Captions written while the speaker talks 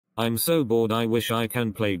I'm so bored I wish I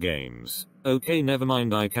can play games. Okay, never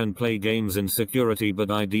mind, I can play games in security but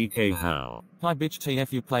IDK how? Hi bitch,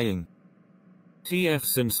 TF you playing? TF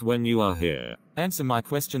since when you are here? Answer my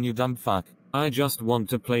question you dumb fuck. I just want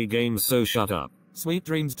to play games so shut up. Sweet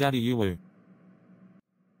dreams daddy you woo.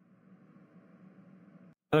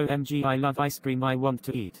 OMG, I love ice cream, I want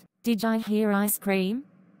to eat. Did I hear ice cream?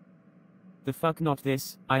 The fuck not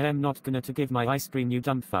this, I am not gonna to give my ice cream you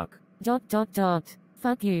dumb fuck. ...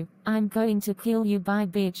 Fuck you, I'm going to kill you, bye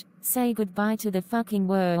bitch, say goodbye to the fucking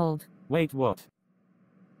world. Wait, what?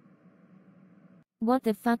 What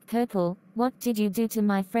the fuck, Purple, what did you do to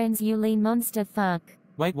my friends, you lean monster fuck?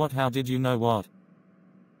 Wait, what? How did you know what?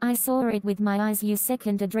 I saw it with my eyes, you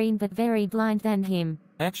second a dream but very blind than him.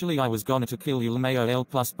 Actually I was gonna to kill you LMAO L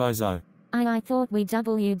plus bozo. I thought we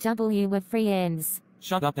WW were friends.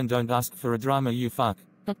 Shut up and don't ask for a drama you fuck.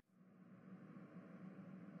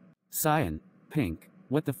 Cyan, Pink,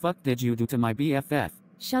 what the fuck did you do to my BFF?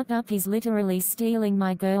 Shut up, he's literally stealing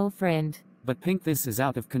my girlfriend. But Pink, this is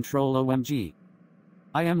out of control, OMG.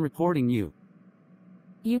 I am reporting you.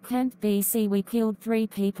 You can't be, see we killed 3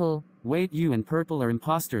 people. Wait, you and Purple are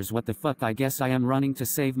imposters, what the fuck, I guess I am running to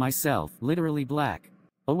save myself, literally black.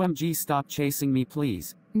 OMG, stop chasing me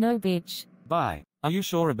please. No bitch. Bye. Are you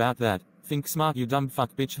sure about that? Think smart you dumb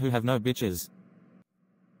fuck bitch who have no bitches.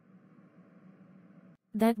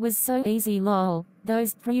 That was so easy lol,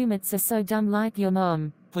 those prumits are so dumb like your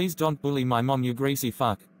mom. Please don't bully my mom you greasy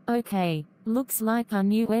fuck. Okay, looks like our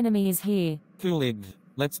new enemy is here. Cool ig,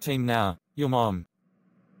 let's team now, your mom.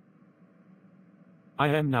 I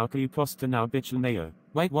am now you poster now bitch LMAO.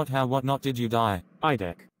 Wait, what? How? What? Not did you die?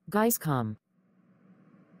 IDEC. Guys come.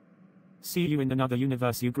 See you in another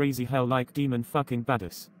universe you greasy hell like demon fucking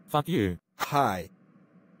badass. Fuck you. Hi.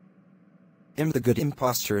 I'm the good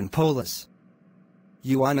imposter in Polis.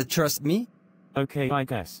 You wanna trust me? Okay, I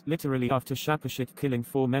guess. Literally after Shapashit killing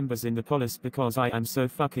 4 members in the Polis because I am so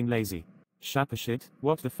fucking lazy. Shapashit,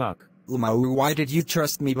 what the fuck? Lumau, why did you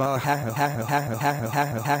trust me? The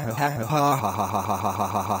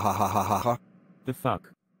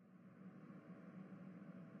fuck?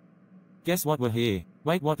 Guess what, we're here.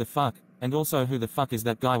 Wait, what the fuck? And also who the fuck is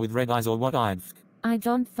that guy with red eyes or what eyed? I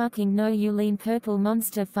don't fucking know, you lean purple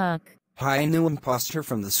monster fuck. Hi, new imposter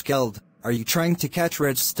from the Skeld. Are you trying to catch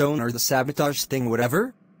redstone or the sabotage thing,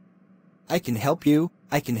 whatever? I can help you.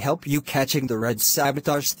 I can help you catching the red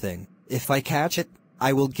sabotage thing. If I catch it,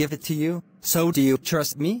 I will give it to you. So do you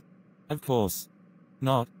trust me? Of course.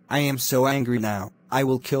 Not. I am so angry now. I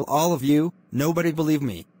will kill all of you. Nobody believe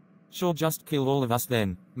me. Sure, just kill all of us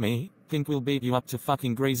then. Me, Pink will beat you up to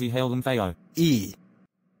fucking greasy hell and Theo.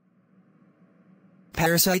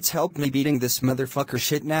 Parasites, help me beating this motherfucker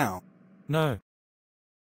shit now. No.